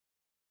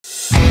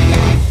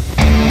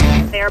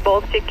they are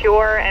both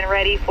secure and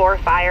ready for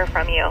fire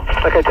from you.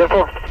 Okay,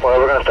 10-4. Well,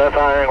 we're going to start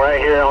firing right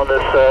here on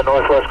this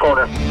northwest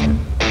corner.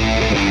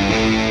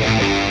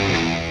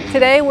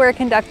 Today we're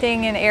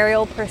conducting an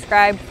aerial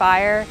prescribed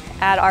fire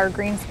at our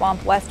Green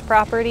Swamp West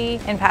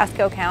property in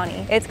Pasco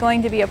County. It's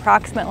going to be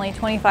approximately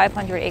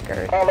 2,500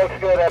 acres. All looks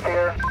good up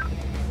here.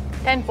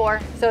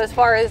 10-4. So as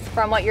far as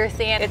from what you're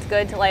seeing, it's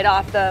good to light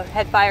off the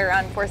head fire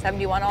on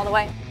 471 all the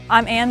way?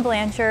 I'm Ann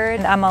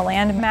Blanchard. I'm a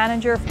land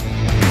manager.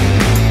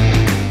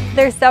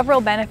 There's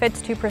several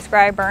benefits to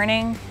prescribed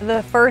burning.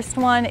 The first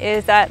one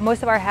is that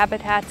most of our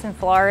habitats in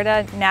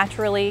Florida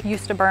naturally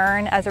used to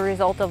burn as a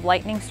result of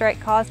lightning strike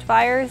caused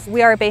fires.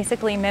 We are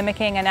basically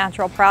mimicking a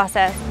natural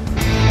process.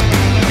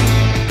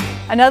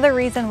 Another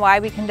reason why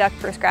we conduct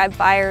prescribed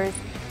fires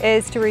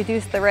is to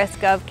reduce the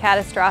risk of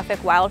catastrophic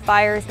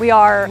wildfires. We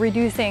are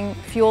reducing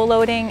fuel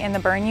loading in the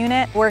burn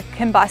unit. We're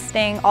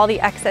combusting all the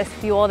excess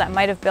fuel that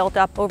might have built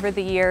up over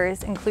the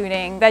years,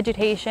 including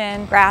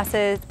vegetation,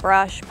 grasses,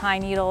 brush,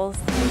 pine needles.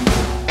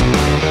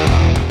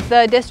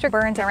 The district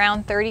burns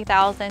around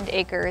 30,000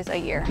 acres a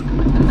year.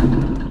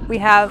 We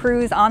have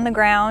crews on the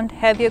ground,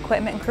 heavy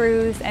equipment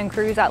crews, and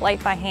crews that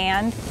light by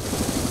hand,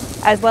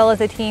 as well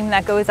as a team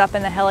that goes up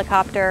in the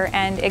helicopter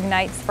and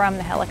ignites from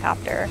the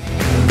helicopter.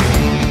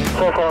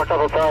 So far, a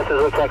couple of passes.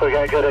 Looks like we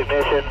got good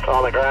ignition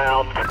on the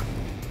ground.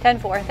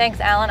 10-4. Thanks,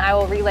 Alan. I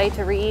will relay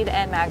to Reed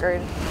and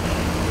Maggard.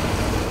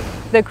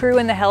 The crew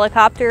in the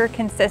helicopter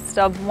consists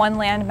of one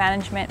land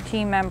management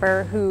team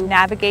member who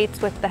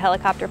navigates with the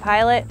helicopter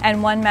pilot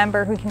and one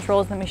member who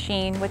controls the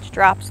machine, which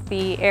drops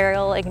the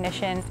aerial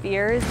ignition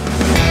spheres.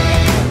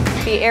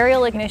 The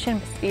aerial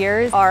ignition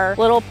spheres are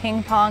little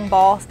ping pong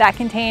balls that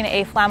contain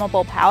a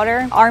flammable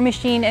powder. Our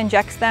machine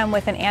injects them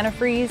with an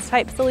antifreeze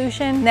type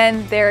solution.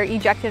 Then they're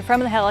ejected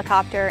from the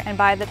helicopter, and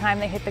by the time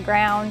they hit the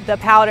ground, the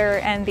powder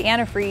and the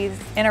antifreeze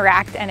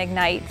interact and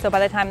ignite. So by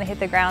the time they hit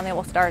the ground, they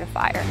will start a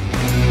fire.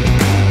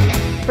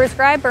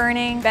 Prescribed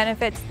burning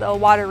benefits the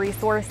water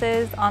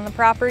resources on the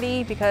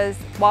property because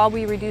while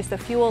we reduce the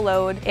fuel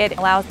load, it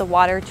allows the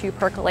water to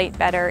percolate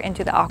better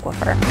into the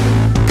aquifer.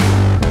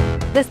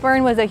 This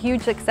burn was a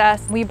huge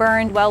success. We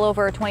burned well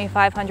over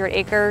 2,500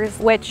 acres,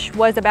 which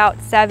was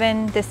about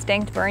 7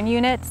 distinct burn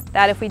units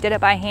that if we did it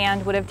by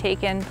hand would have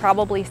taken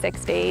probably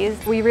 6 days.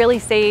 We really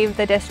saved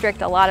the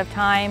district a lot of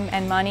time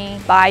and money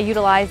by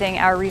utilizing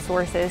our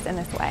resources in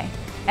this way,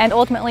 and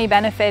ultimately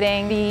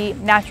benefiting the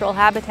natural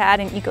habitat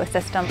and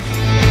ecosystem.